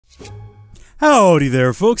Howdy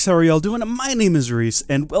there, folks. How are y'all doing? My name is Reese,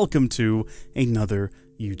 and welcome to another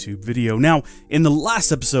YouTube video. Now, in the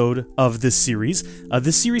last episode of this series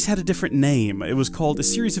had a different name. It was called A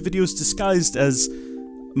Series of Videos Disguised as...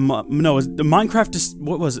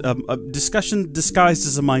 a discussion disguised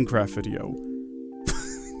as a Minecraft video.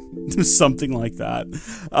 Something like that.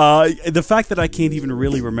 The fact that I can't even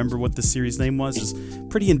really remember what the series name was is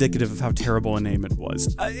pretty indicative of how terrible a name it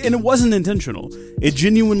was. And it wasn't intentional. It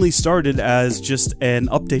genuinely started as just an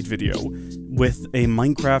update video with a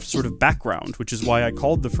Minecraft sort of background, which is why I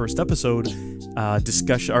called the first episode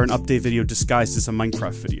discussion or an update video disguised as a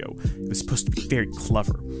Minecraft video. It was supposed to be very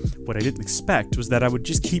clever. What I didn't expect was that I would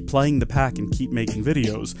just keep playing the pack and keep making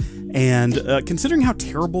videos. And considering how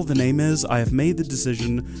terrible the name is, I have made the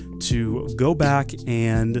decision to go back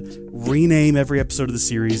and rename every episode of the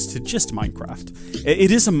series to just Minecraft.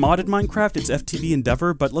 It is a modded Minecraft, it's FTB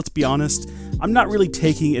Endeavor, but let's be honest, I'm not really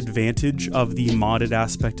taking advantage of the modded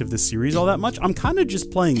aspect of the series all that much. I'm kind of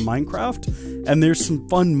just playing Minecraft, and there's some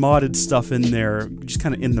fun modded stuff in there, just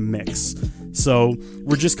kind of in the mix. So,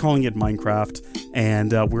 we're just calling it Minecraft,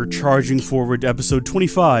 and we're charging forward to episode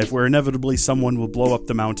 25, where inevitably someone will blow up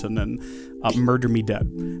the mountain and murder me dead.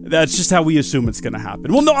 That's just how we assume it's gonna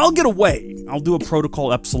happen. Well, no, I'll get away! I'll do a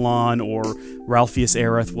Protocol Epsilon, or Ralphius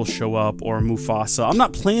Aerith will show up, or Mufasa. I'm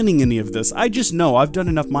not planning any of this. I just know I've done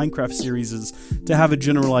enough Minecraft series to have a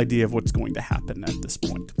general idea of what's going to happen at this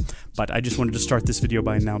point. But I just wanted to start this video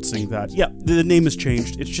by announcing that, yeah, the name has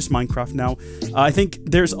changed. It's just Minecraft now. I think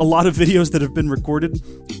there's a lot of videos that have been recorded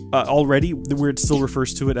already where it still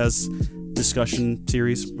refers to it as discussion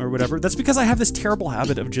series or whatever. That's because I have this terrible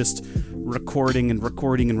habit of just recording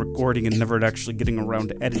and never actually getting around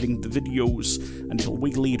to editing the videos until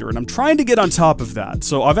way later, and I'm trying to get on top of that.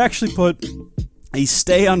 So I've actually put a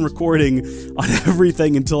stay on recording on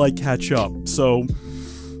everything until I catch up. So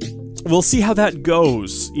we'll see how that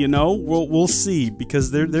goes, you know? We'll see,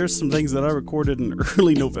 because there's some things that I recorded in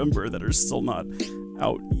early November that are still not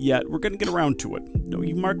out yet. We're gonna get around to it. No,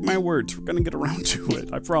 you mark my words, we're gonna get around to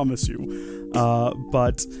it, I promise you.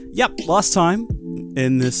 But, yeah, last time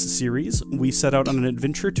in this series, we set out on an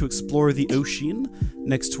adventure to explore the ocean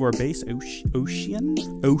next to our base. Ocean?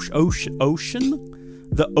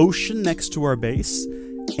 The ocean next to our base,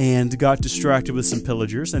 and got distracted with some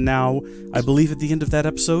pillagers, and now, I believe at the end of that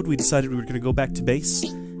episode, we decided we were gonna go back to base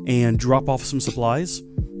and drop off some supplies,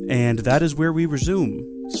 and that is where we resume.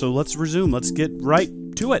 So let's resume. Let's get right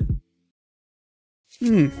to it.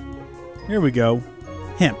 Here we go.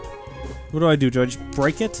 Hemp. What do? Do I just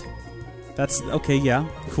break it? That's okay, yeah,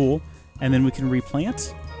 cool. And then we can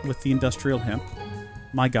replant with the industrial hemp.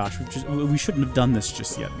 My gosh, we shouldn't have done this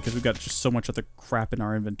just yet because we've got just so much other crap in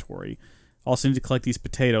our inventory. Also need to collect these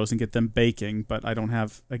potatoes and get them baking, but I don't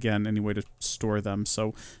have, again, any way to store them,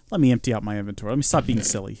 so let me empty out my inventory. Let me stop being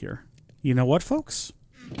silly here. You know what, folks?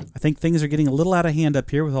 I think things are getting a little out of hand up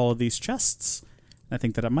here with all of these chests. I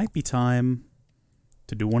think that it might be time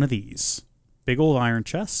to do one of these. Big old iron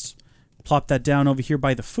chest. Plop that down over here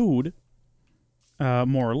by the food,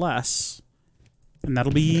 more or less. And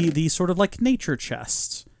that'll be the sort of like nature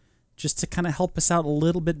chest. Just to kind of help us out a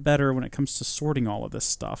little bit better when it comes to sorting all of this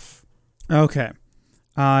stuff. Okay.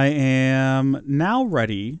 I am now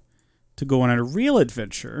ready to go on a real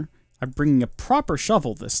adventure. I'm bringing a proper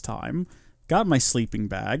shovel this time. Got my sleeping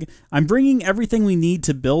bag. I'm bringing everything we need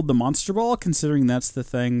to build the monster ball, considering that's the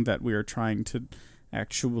thing that we are trying to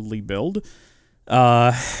actually build.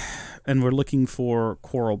 And we're looking for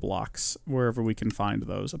coral blocks, wherever we can find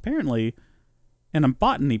those. Apparently, in a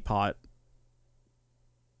botany pot...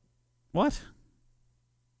 What?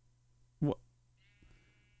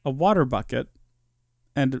 A water bucket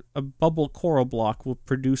and a bubble coral block will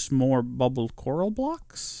produce more bubble coral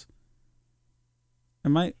blocks?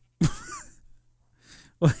 Am I...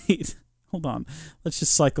 Wait, hold on. Let's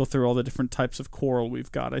just cycle through all the different types of coral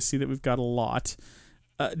we've got. I see that we've got a lot.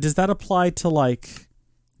 Does that apply to, like...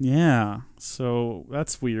 Yeah, so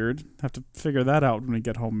that's weird. Have to figure that out when we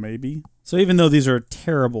get home, maybe. So even though these are a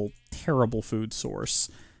terrible, terrible food source,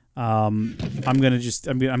 I'm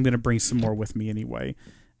gonna bring some more with me anyway.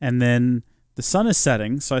 And then the sun is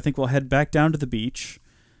setting, so I think we'll head back down to the beach.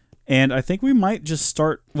 And I think we might just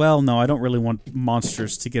start... Well, no, I don't really want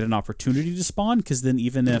monsters to get an opportunity to spawn, because then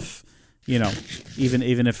even if, you know,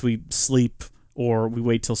 even if we sleep or we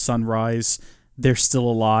wait till sunrise, they're still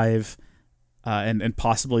alive and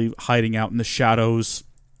possibly hiding out in the shadows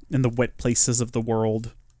in the wet places of the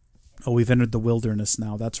world. Oh, we've entered the wilderness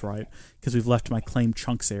now, that's right, because we've left my claimed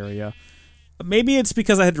chunks area. Maybe it's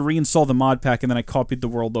because I had to reinstall the mod pack and then I copied the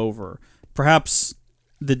world over. Perhaps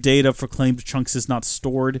the data for claimed chunks is not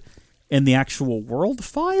stored in the actual world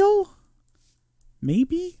file?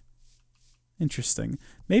 Maybe? Interesting.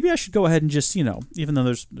 Maybe I should go ahead and just, you know, even though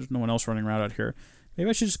there's no one else running around out here, maybe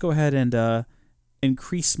I should just go ahead and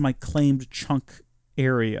increase my claimed chunk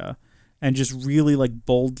area and just really, like,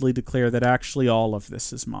 boldly declare that actually all of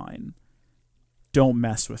this is mine. Don't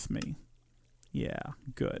mess with me. Yeah,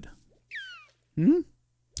 good.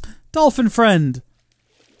 Dolphin friend!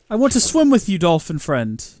 I want to swim with you, dolphin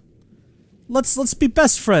friend. Let's be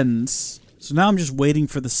best friends. So now I'm just waiting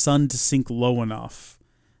for the sun to sink low enough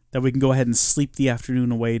that we can go ahead and sleep the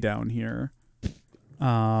afternoon away down here.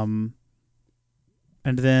 And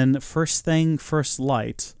then first thing, first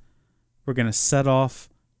light, we're gonna set off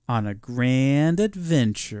on a grand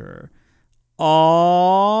adventure. Oh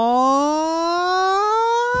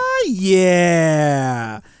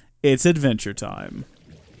yeah! It's adventure time.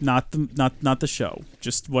 Not the show.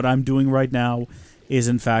 Just what I'm doing right now is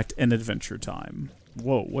in fact an adventure time.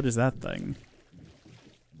 Whoa, what is that thing?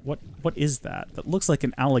 What is that? That looks like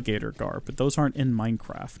an alligator gar, but those aren't in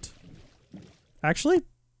Minecraft. Actually,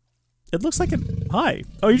 it looks like an... Hi.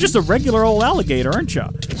 Oh, you're just a regular old alligator, aren't you?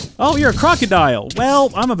 Oh, you're a crocodile.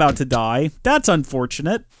 Well, I'm about to die. That's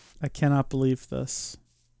unfortunate. I cannot believe this.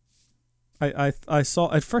 I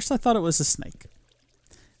saw... At first I thought it was a snake.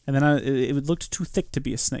 And then it looked too thick to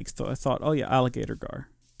be a snake, so I thought, oh yeah, alligator gar.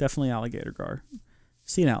 Definitely alligator gar.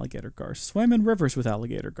 Seen alligator gars. Swam in rivers with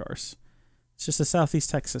alligator gars. It's just a Southeast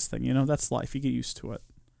Texas thing, you know? That's life. You get used to it.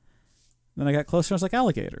 Then I got closer, I was like,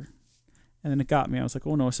 alligator. And then it got me. I was like,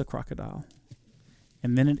 oh no, it's a crocodile.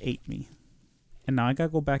 And then it ate me. And now I gotta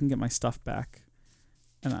go back and get my stuff back.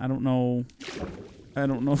 And I don't know... I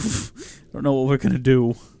don't know what we're gonna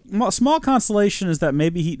do. Small consolation is that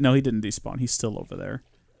maybe he... No, he didn't despawn. He's still over there.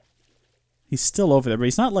 He's still over there, but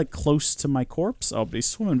he's not, like, close to my corpse. Oh, but he's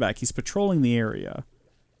swimming back. He's patrolling the area.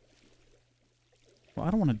 Well,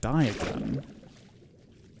 I don't want to die again.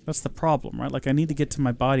 That's the problem, right? Like, I need to get to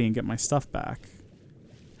my body and get my stuff back.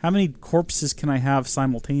 How many corpses can I have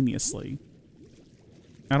simultaneously?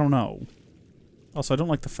 I don't know. Also, I don't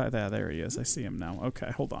like the fact that... there he is. I see him now.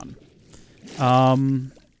 Okay, hold on.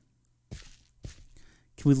 Can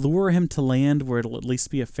we lure him to land where it'll at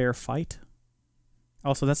least be a fair fight?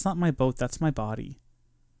 Also, that's not my boat. That's my body.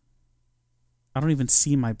 I don't even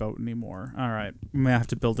see my boat anymore. All right. We may have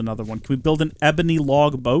to build another one. Can we build an ebony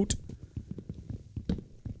log boat?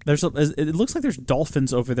 It looks like there's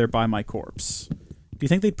dolphins over there by my corpse. Do you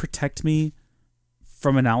think they'd protect me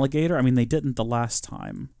from an alligator? I mean, they didn't the last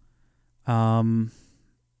time.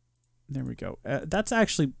 There we go. That's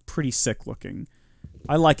actually pretty sick looking.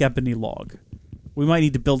 I like ebony log. We might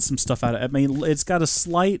need to build some stuff out of it. I mean, it's got a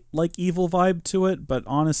slight, like, evil vibe to it, but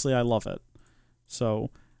honestly, I love it. So,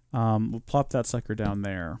 we'll plop that sucker down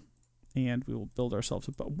there, and we will build ourselves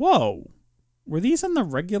a boat. Whoa! Were these on the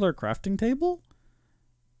regular crafting table?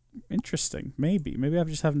 Interesting. Maybe. Maybe I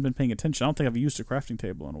just haven't been paying attention. I don't think I've used a crafting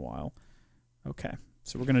table in a while. Okay.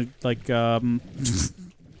 So we're gonna, like, darn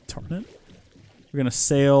it. We're gonna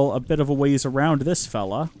sail a bit of a ways around this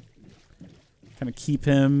fella. Kind of keep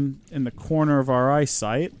him in the corner of our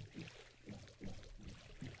eyesight.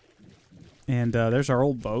 And there's our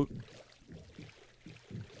old boat.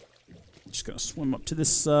 Just gonna swim up to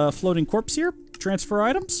this floating corpse here, transfer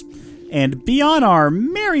items, and be on our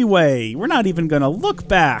merry way. We're not even gonna look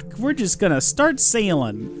back. We're just gonna start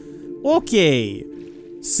sailing. Okay.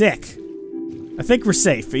 Sick. I think we're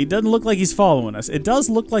safe. He doesn't look like he's following us. It does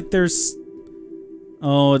look like there's...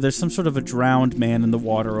 Oh, there's some sort of a drowned man in the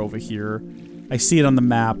water over here. I see it on the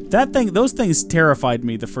map. Those things terrified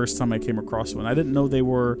me the first time I came across one. I didn't know they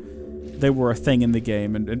were a thing in the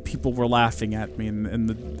game, and people were laughing at me in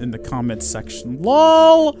the comments section.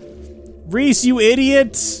 LOL! Reese, you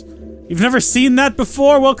idiot! You've never seen that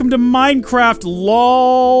before? Welcome to Minecraft,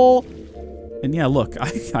 LOL! And yeah, look,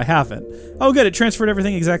 I haven't. Oh good, it transferred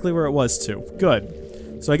everything exactly where it was to.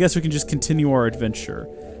 Good. So I guess we can just continue our adventure.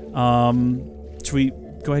 Should we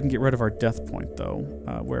go ahead and get rid of our death point, though,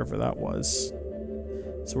 wherever that was?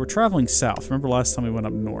 So we're traveling south. Remember last time we went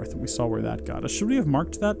up north and we saw where that got us. Should we have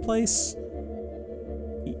marked that place?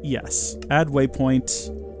 Yes. Add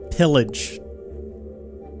waypoint. Pillage.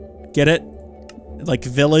 Get it? Like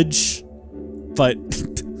village, but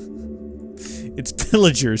it's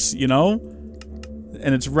pillagers, you know?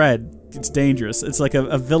 And it's red. It's dangerous. It's like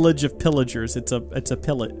a village of pillagers. It's a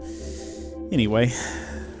pillet. Anyway.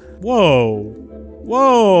 Whoa.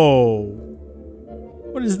 Whoa.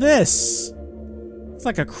 What is this? It's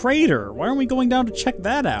like a crater. Why aren't we going down to check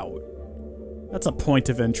that out? That's a point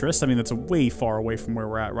of interest. I mean, that's a way far away from where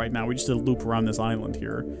we're at right now. We just did a loop around this island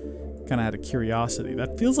here. Kind of had a curiosity.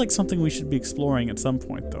 That feels like something we should be exploring at some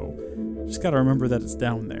point, though. Just gotta remember that it's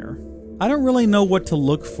down there. I don't really know what to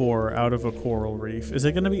look for out of a coral reef. Is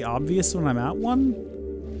it going to be obvious when I'm at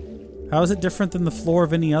one? How is it different than the floor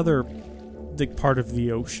of any other part of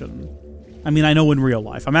the ocean? I mean, I know in real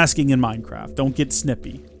life. I'm asking in Minecraft. Don't get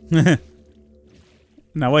snippy.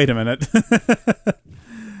 Now, wait a minute.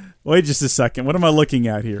 Wait just a second. What am I looking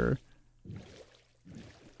at here?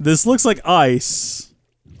 This looks like ice.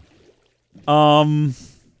 Are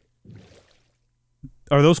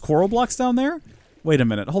those coral blocks down there? Wait a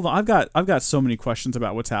minute. Hold on. I've got so many questions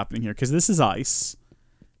about what's happening here, because this is ice.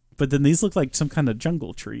 But then these look like some kind of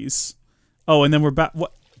jungle trees. Oh, and then we're back.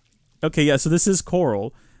 What? Okay, yeah, so this is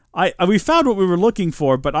coral. We found what we were looking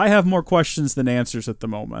for, but I have more questions than answers at the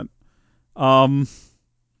moment.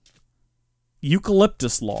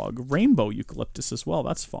 Eucalyptus log. Rainbow eucalyptus as well.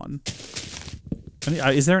 That's fun. I mean,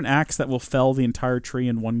 is there an axe that will fell the entire tree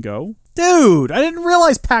in one go? Dude, I didn't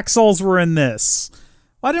realize packsaws were in this.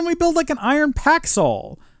 Why didn't we build like an iron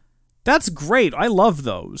packsaw? That's great. I love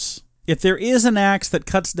those. If there is an axe that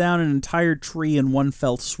cuts down an entire tree in one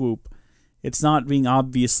fell swoop, it's not being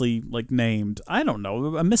obviously, like, named. I don't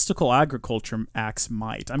know. A mystical agriculture axe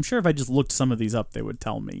might. I'm sure if I just looked some of these up, they would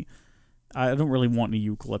tell me. I don't really want a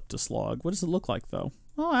eucalyptus log. What does it look like, though?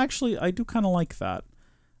 Oh, actually, I do kind of like that.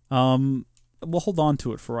 We'll hold on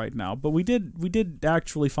to it for right now. But we did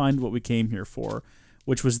actually find what we came here for,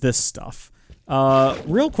 which was this stuff.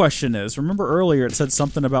 Real question is, remember earlier it said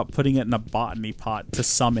something about putting it in a botany pot to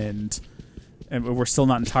some end, and we're still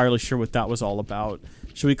not entirely sure what that was all about.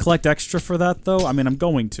 Should we collect extra for that, though? I mean, I'm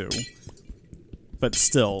going to. But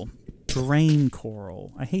still. Brain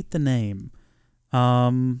coral. I hate the name.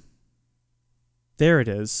 There it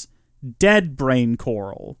is. Dead brain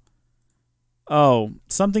coral. Oh,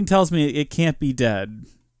 something tells me it can't be dead.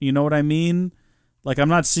 You know what I mean? Like, I'm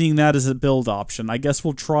not seeing that as a build option. I guess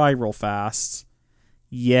we'll try real fast.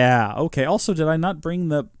 Yeah, okay. Also, did I not bring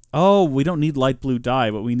the... Oh, we don't need light blue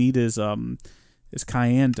dye. What we need is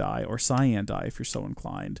cayenne dye, or cyan dye, if you're so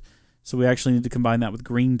inclined. So we actually need to combine that with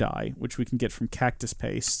green dye, which we can get from cactus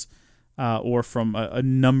paste, or from a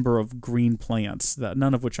number of green plants, that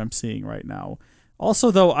none of which I'm seeing right now.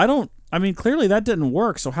 Also, though, I mean, clearly that didn't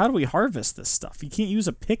work, so how do we harvest this stuff? You can't use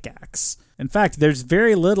a pickaxe. In fact, there's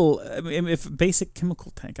very little... If basic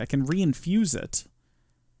chemical tank, I can reinfuse it.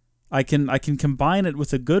 I can combine it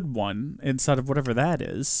with a good one inside of whatever that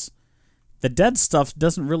is. The dead stuff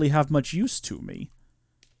doesn't really have much use to me.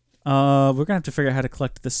 We're going to have to figure out how to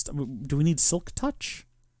collect this. Do we need silk touch?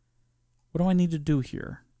 What do I need to do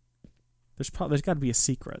here? There's got to be a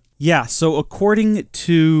secret. Yeah, so according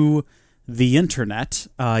to the internet,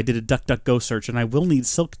 I did a DuckDuckGo search, and I will need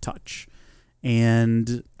silk touch.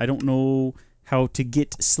 And I don't know how to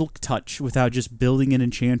get silk touch without just building an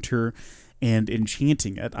enchanter and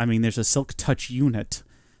enchanting it. I mean, there's a silk touch unit.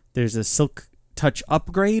 There's a silk touch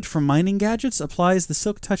upgrade from mining gadgets. Applies the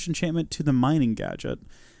silk touch enchantment to the mining gadget.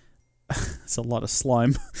 It's a lot of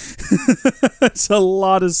slime. It's a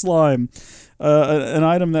lot of slime. An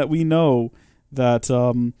item that we know that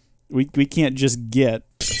we can't just get.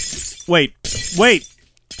 Wait.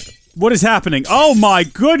 What is happening? Oh my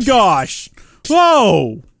good gosh!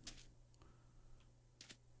 Whoa!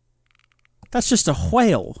 That's just a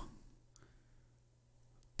whale.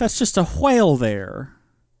 That's just a whale there.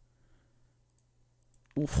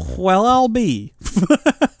 Well, I'll be.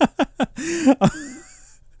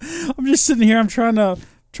 I'm just sitting here. I'm trying to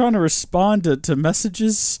respond to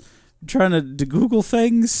messages. I'm trying to Google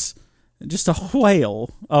things. Just a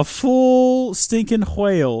whale, a full stinking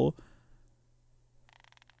whale.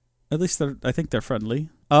 At least I think they're friendly.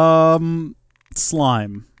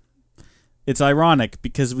 Slime. It's ironic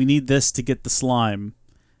because we need this to get the slime.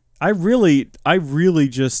 I really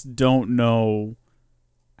just don't know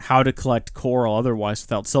how to collect coral otherwise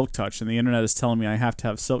without silk touch, and the internet is telling me I have to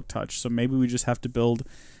have silk touch, so maybe we just have to build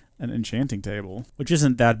an enchanting table, which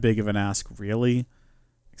isn't that big of an ask, really,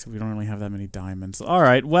 except we don't really have that many diamonds.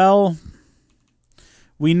 Alright, well,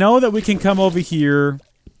 we know that we can come over here.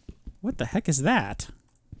 What the heck is that?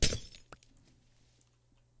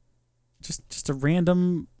 Just a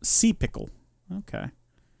random sea pickle. Okay.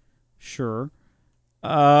 Sure.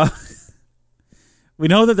 We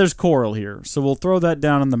know that there's coral here, so we'll throw that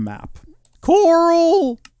down on the map.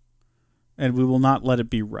 Coral! And we will not let it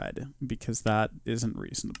be red, because that isn't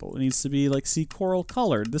reasonable. It needs to be, like, sea coral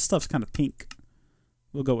colored. This stuff's kind of pink.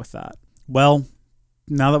 We'll go with that. Well,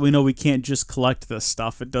 now that we know we can't just collect this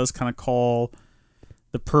stuff, it does kind of call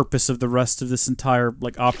the purpose of the rest of this entire,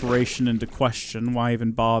 like, operation into question. Why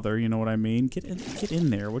even bother, you know what I mean? Get in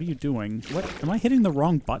there. What are you doing? What? Am I hitting the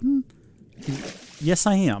wrong button? Yes,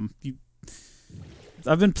 I am.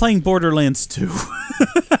 I've been playing Borderlands 2.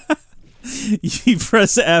 You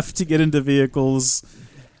press F to get into vehicles.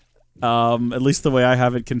 At least the way I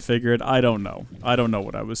have it configured. I don't know. I don't know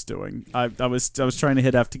what I was doing. I was trying to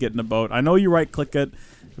hit F to get in a boat. I know you right-click it.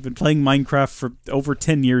 I've been playing Minecraft for over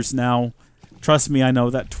 10 years now. Trust me, I know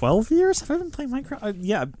that. 12 years? Have I been playing Minecraft?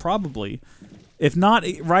 Yeah, probably. If not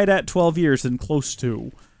right at 12 years, then close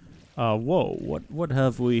to. Whoa, what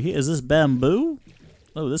have we here? Is this bamboo?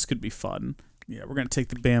 Oh, this could be fun. Yeah, we're gonna take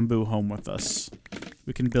the bamboo home with us.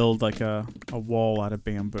 We can build like a wall out of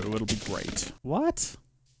bamboo. It'll be great. What?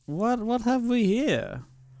 What have we here?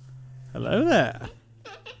 Hello there.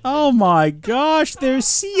 Oh my gosh, there's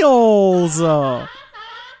seals! The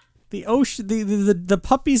ocean, the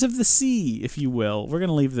puppies of the sea, if you will. We're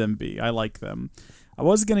gonna leave them be. I like them. I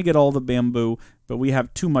was gonna get all the bamboo, but we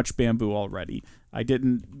have too much bamboo already. I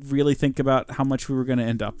didn't really think about how much we were gonna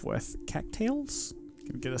end up with. Cattails?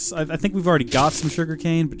 Get us. I think we've already got some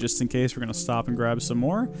sugarcane, but just in case, we're gonna stop and grab some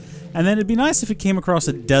more. And then it'd be nice if we came across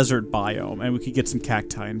a desert biome and we could get some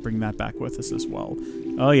cacti and bring that back with us as well.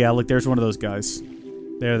 Oh yeah, look, there's one of those guys.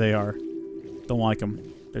 There they are. Don't like them.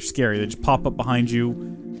 They're scary. They just pop up behind you.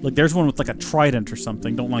 Look, there's one with like a trident or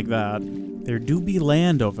something. Don't like that. There do be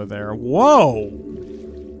land over there.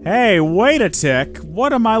 Whoa! Hey, wait a tick.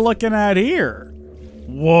 What am I looking at here?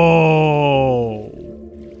 Whoa!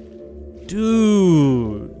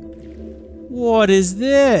 Dude, what is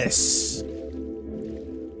this?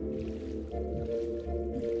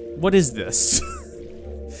 What is this?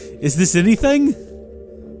 Is this anything?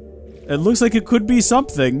 It looks like it could be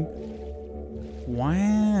something.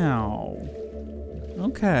 Wow.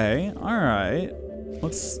 Okay, alright.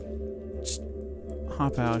 Let's just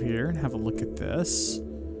hop out here and have a look at this.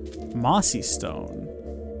 Mossy stone.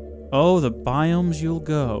 Oh, the biomes you'll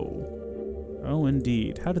go. Oh,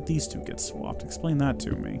 indeed. How did these two get swapped? Explain that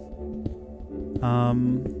to me.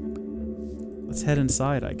 Let's head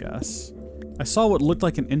inside, I guess. I saw what looked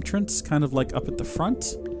like an entrance, kind of like up at the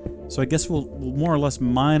front. So I guess we'll more or less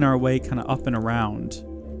mine our way kind of up and around.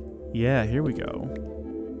 Yeah, here we go.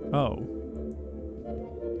 Oh.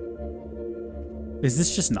 Is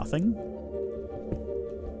this just nothing?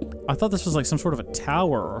 I thought this was like some sort of a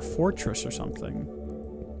tower or a fortress or something.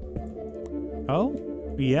 Oh?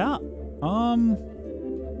 Yeah.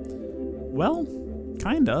 Well,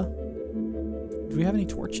 kinda. Do we have any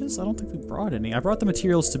torches? I don't think we brought any. I brought the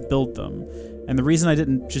materials to build them. And the reason I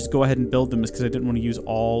didn't just go ahead and build them is because I didn't want to use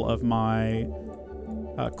all of my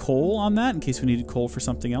coal on that. In case we needed coal for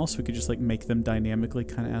something else, we could just like make them dynamically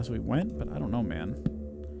kind of as we went. But I don't know, man.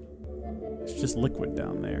 It's just liquid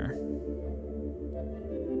down there.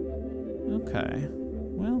 Okay.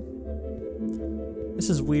 Well, this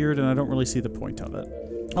is weird and I don't really see the point of it.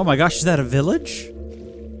 Oh my gosh, is that a village?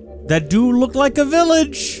 That do look like a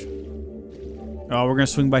village! Oh, we're gonna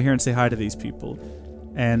swing by here and say hi to these people.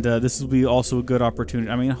 And this will be also a good opportunity.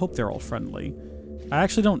 I mean, I hope they're all friendly. I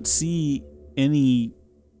actually don't see any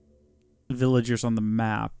villagers on the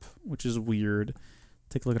map, which is weird.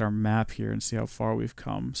 Take a look at our map here and see how far we've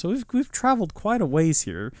come. So we've traveled quite a ways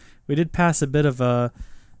here. We did pass a bit of a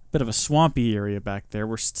swampy area back there.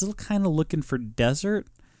 We're still kind of looking for desert.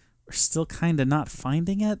 We're still kind of not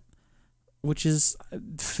finding it, which is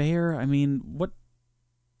fair. I mean, what?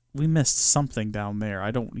 We missed something down there.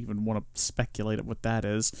 I don't even want to speculate at what that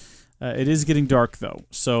is. It is getting dark, though,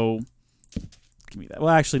 so give me that. Well,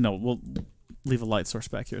 actually, no. We'll leave a light source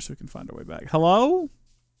back here so we can find our way back. Hello?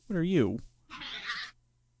 What are you?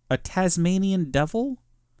 A Tasmanian devil?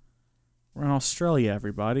 We're in Australia,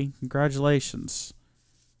 everybody. Congratulations.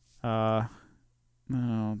 No,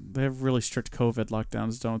 they have really strict COVID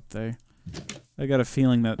lockdowns, don't they? I got a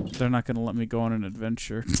feeling that they're not going to let me go on an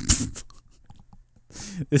adventure.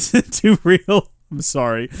 Is it too real? I'm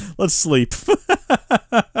sorry. Let's sleep.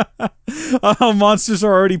 Monsters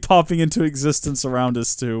are already popping into existence around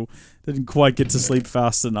us, too. Didn't quite get to sleep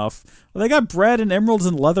fast enough. Well, they got bread and emeralds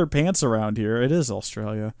and leather pants around here. It is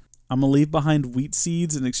Australia. I'm going to leave behind wheat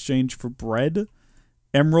seeds in exchange for bread.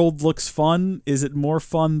 Emerald looks fun. Is it more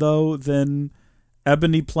fun, though, than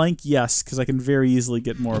ebony plank? Yes, because I can very easily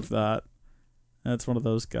get more of that. That's one of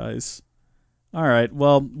those guys. Alright,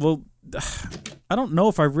 well, I don't know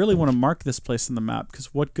if I really want to mark this place on the map,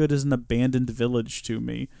 because what good is an abandoned village to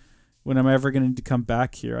me when I'm ever going to need to come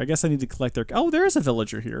back here? I guess I need to collect their... Oh, there is a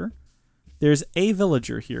villager here. There's a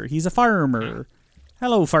villager here. He's a farmer.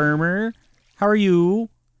 Hello, farmer. How are you?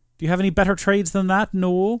 Do you have any better trades than that?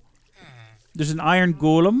 No. There's an iron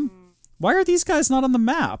golem. Why are these guys not on the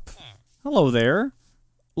map? Hello there.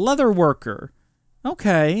 Leather worker.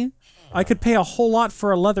 Okay. I could pay a whole lot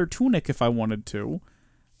for a leather tunic if I wanted to.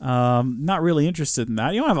 Not really interested in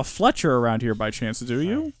that. You don't have a Fletcher around here by chance, do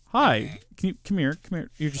you? Hi. Can you come here? Come here.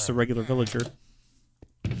 You're just a regular villager.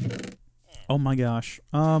 Oh my gosh.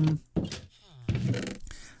 I'm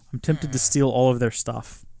tempted to steal all of their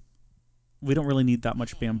stuff. We don't really need that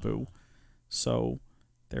much bamboo. So,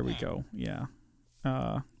 there we go. Yeah.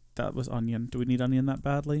 That was onion. Do we need onion that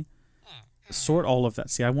badly? Sort all of that.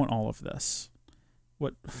 See, I want all of this.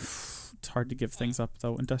 What? It's hard to give things up,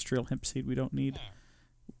 though. Industrial hemp seed we don't need.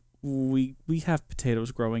 We have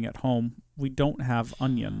potatoes growing at home. We don't have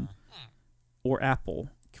onion. Or apple.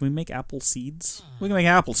 Can we make apple seeds? We can make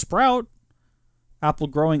apple sprout. Apple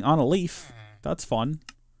growing on a leaf. That's fun.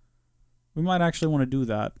 We might actually want to do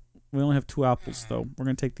that. We only have 2 apples, though. We're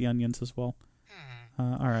going to take the onions as well.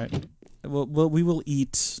 Alright. We will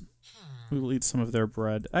eat... We will eat some of their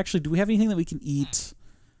bread. Actually, do we have anything that we can eat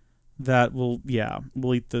that will... Yeah,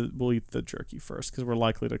 we'll eat the jerky first, because we're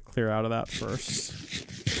likely to clear out of that first.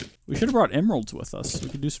 We should have brought emeralds with us. We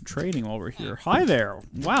could do some trading while we're here. Hi there!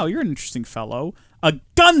 Wow, you're an interesting fellow. A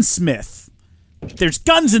gunsmith! There's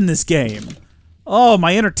guns in this game! Oh,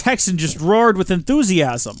 my inner Texan just roared with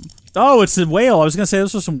enthusiasm. Oh, it's a whale. I was gonna say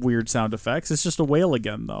those are some weird sound effects. It's just a whale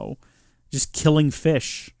again, though. Just killing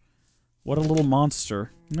fish. What a little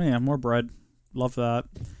monster. Oh, yeah, more bread. Love that.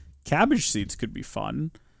 Cabbage seeds could be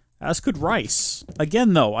fun. As could rice.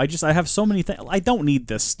 Again, though, I have so many things. I don't need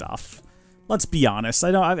this stuff. Let's be honest.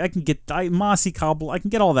 I can get mossy cobble. I can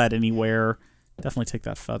get all that anywhere. Definitely take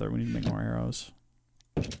that feather. We need to make more arrows.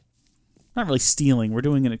 Not really stealing. We're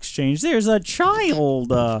doing an exchange. There's a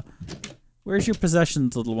child! Where's your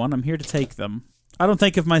possessions, little one? I'm here to take them. I don't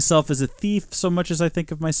think of myself as a thief so much as I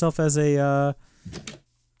think of myself as a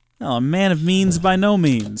man of means by no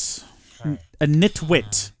means. A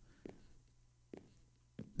nitwit.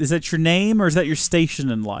 Is that your name, or is that your station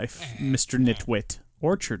in life, Mr. Nitwit?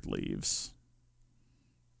 Orchard leaves.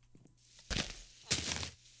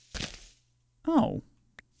 Oh.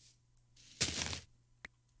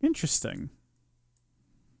 Interesting.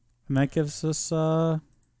 And that gives us, Alright.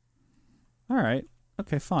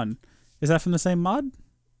 Okay, fun. Is that from the same mod?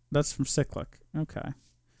 That's from Cyclic. Okay.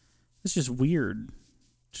 It's just weird.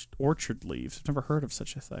 Just orchard leaves. I've never heard of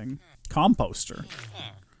such a thing. Composter.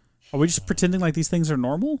 Are we just pretending like these things are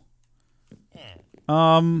normal?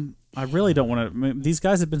 I really don't want to... These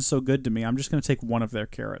guys have been so good to me. I'm just going to take one of their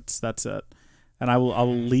carrots. That's it. And I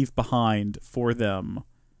will leave behind for them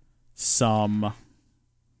some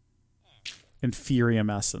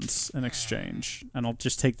Inferium essence in exchange. And I'll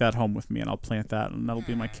just take that home with me and I'll plant that and that'll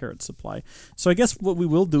be my carrot supply. So I guess what we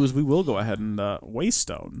will do is we will go ahead and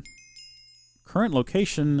Waystone. Current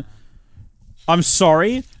location... I'm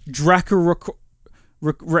sorry? Draco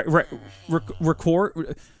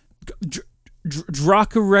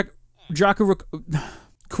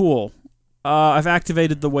Cool. I've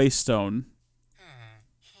activated the Waystone.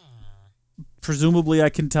 Presumably I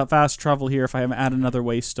can fast travel here if I add another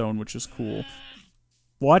Waystone, which is cool.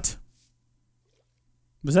 What?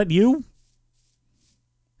 Was that you?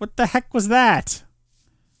 What the heck was that?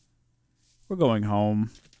 We're going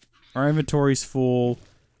home. Our inventory's full.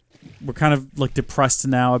 We're kind of, like, depressed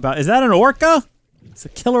now about... Is that an orca? It's a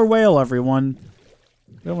killer whale, everyone.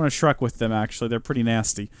 We don't want to Shrek with them, actually. They're pretty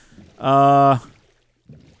nasty.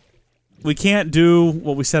 We can't do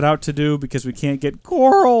what we set out to do because we can't get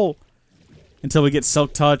coral until we get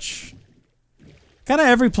Silk Touch. Kind of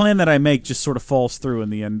every plan that I make just sort of falls through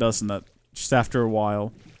in the end, doesn't it? Just after a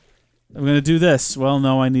while. I'm gonna do this. Well,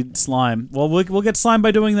 no, I need slime. Well, we'll get slime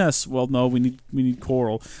by doing this. Well, no, we need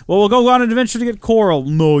coral. Well, we'll go on an adventure to get coral.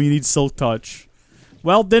 No, you need Silk Touch.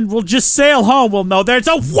 Well, then we'll just sail home. Well, no, there's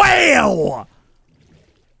a whale!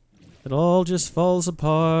 It all just falls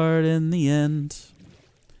apart in the end.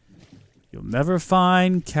 You'll never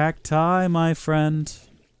find cacti, my friend.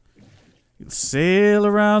 You'll sail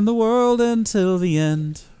around the world until the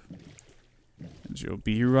end. And you'll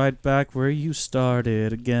be right back where you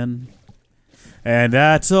started again. And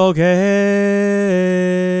that's okay.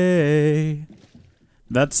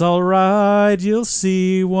 That's alright, you'll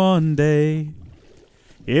see one day.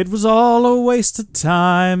 It was all a waste of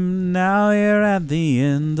time. Now you're at the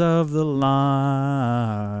end of the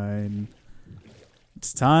line.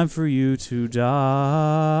 It's time for you to die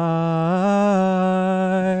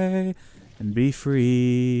and be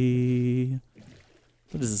free.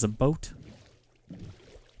 What is this, a boat?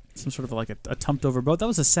 Some sort of like a tumped over boat. That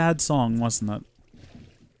was a sad song, wasn't it?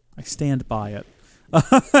 I stand by it.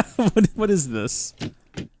 What is this? Is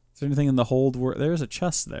there anything in the hold? There's a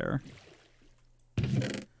chest there.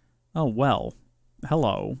 Oh, well.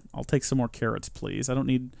 Hello. I'll take some more carrots, please. I don't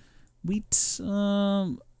need wheat.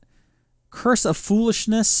 Curse of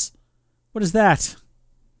foolishness? What is that?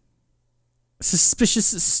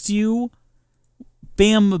 Suspicious stew.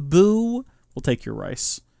 Bamboo. We'll take your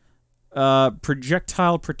rice.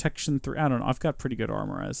 Projectile protection 3. I don't know. I've got pretty good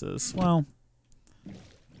armor as is. Well.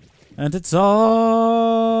 And it's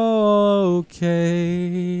all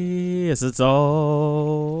okay. Yes, it's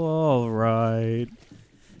all right.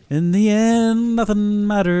 In the end, nothing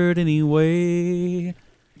mattered anyway.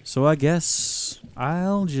 So I guess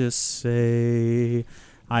I'll just say,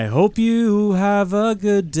 I hope you have a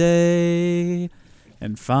good day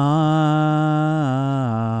and find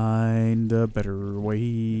a better way.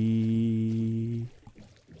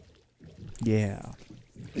 Yeah.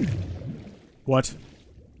 What?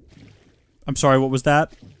 I'm sorry, what was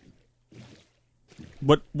that?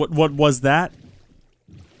 What was that?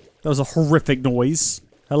 That was a horrific noise.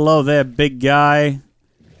 Hello there, big guy.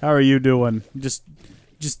 How are you doing? Just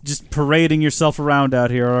parading yourself around out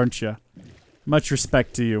here, aren't you? Much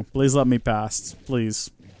respect to you. Please let me pass. Please.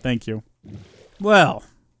 Thank you. Well.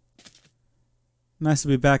 Nice to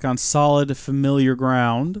be back on solid, familiar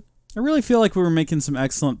ground. I really feel like we were making some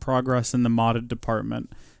excellent progress in the modded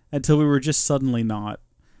department until we were just suddenly not.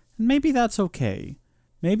 And maybe that's okay.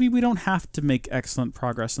 Maybe we don't have to make excellent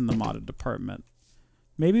progress in the modded department.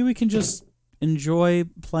 Maybe we can just enjoy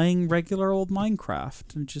playing regular old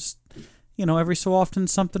Minecraft and just, you know, every so often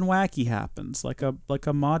something wacky happens, like a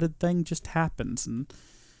modded thing just happens, and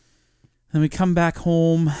then we come back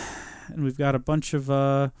home and we've got a bunch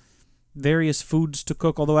of various foods to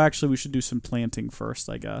cook, although actually we should do some planting first,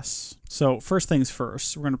 I guess. So first things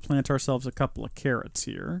first, we're going to plant ourselves a couple of carrots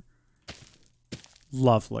here.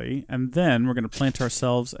 Lovely. And then we're going to plant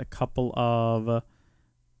ourselves a couple of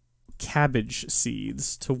cabbage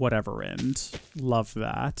seeds to whatever end. Love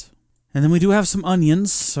that. And then we do have some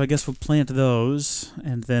onions, so I guess we'll plant those.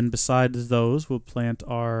 And then besides those, we'll plant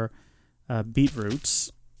our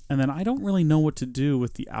beetroots. And then I don't really know what to do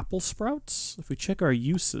with the apple sprouts. If we check our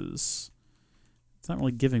uses, it's not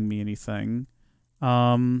really giving me anything.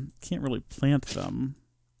 Can't really plant them.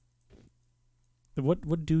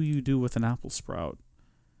 What do you do with an apple sprout?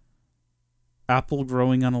 Apple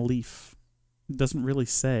growing on a leaf. It doesn't really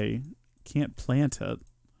say. Can't plant it.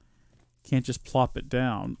 Can't just plop it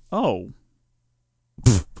down. Oh.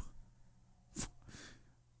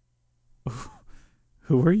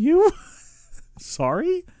 Who are you?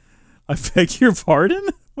 Sorry? I beg your pardon?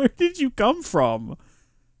 Where did you come from?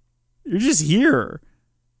 You're just here.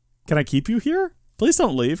 Can I keep you here? Please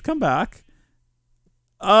don't leave. Come back.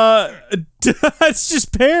 That's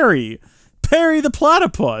just Perry. Perry the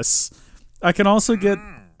platypus. I can also get...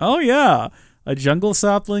 Oh, yeah. A jungle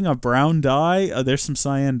sapling, a brown dye. There's some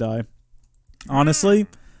cyan dye. Honestly,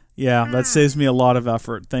 yeah, that saves me a lot of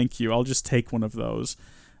effort. Thank you. I'll just take one of those.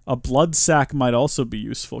 A blood sac might also be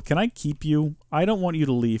useful. Can I keep you? I don't want you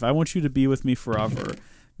to leave. I want you to be with me forever.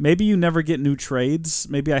 Maybe you never get new trades.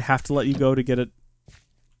 Maybe I have to let you go to get it.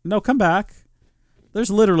 No, come back.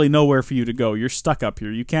 There's literally nowhere for you to go. You're stuck up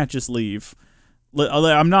here. You can't just leave.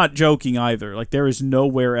 I'm not joking either. Like, there is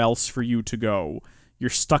nowhere else for you to go. You're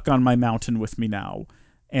stuck on my mountain with me now.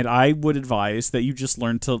 And I would advise that you just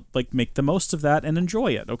learn to, like, make the most of that and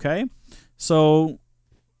enjoy it, okay? So,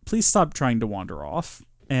 please stop trying to wander off.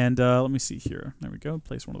 And let me see here. There we go.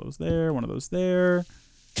 Place one of those there, one of those there.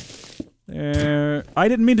 There. I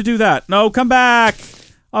didn't mean to do that. No, come back!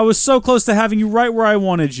 I was so close to having you right where I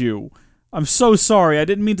wanted you. I'm so sorry. I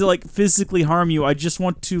didn't mean to, like, physically harm you. I just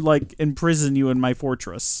want to, like, imprison you in my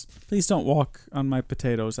fortress. Please don't walk on my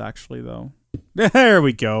potatoes, actually, though. There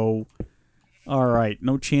we go. Alright,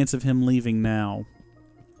 no chance of him leaving now.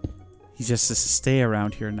 He just has to stay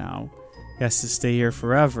around here now. He has to stay here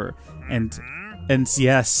forever. And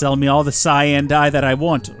yes, sell me all the cyan dye that I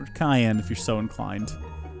want. Or cayenne, if you're so inclined.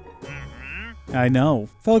 I know.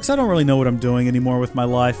 Folks, I don't really know what I'm doing anymore with my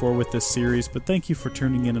life or with this series, but thank you for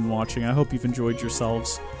tuning in and watching. I hope you've enjoyed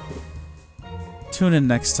yourselves. Tune in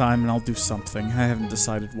next time and I'll do something. I haven't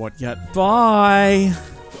decided what yet. Bye!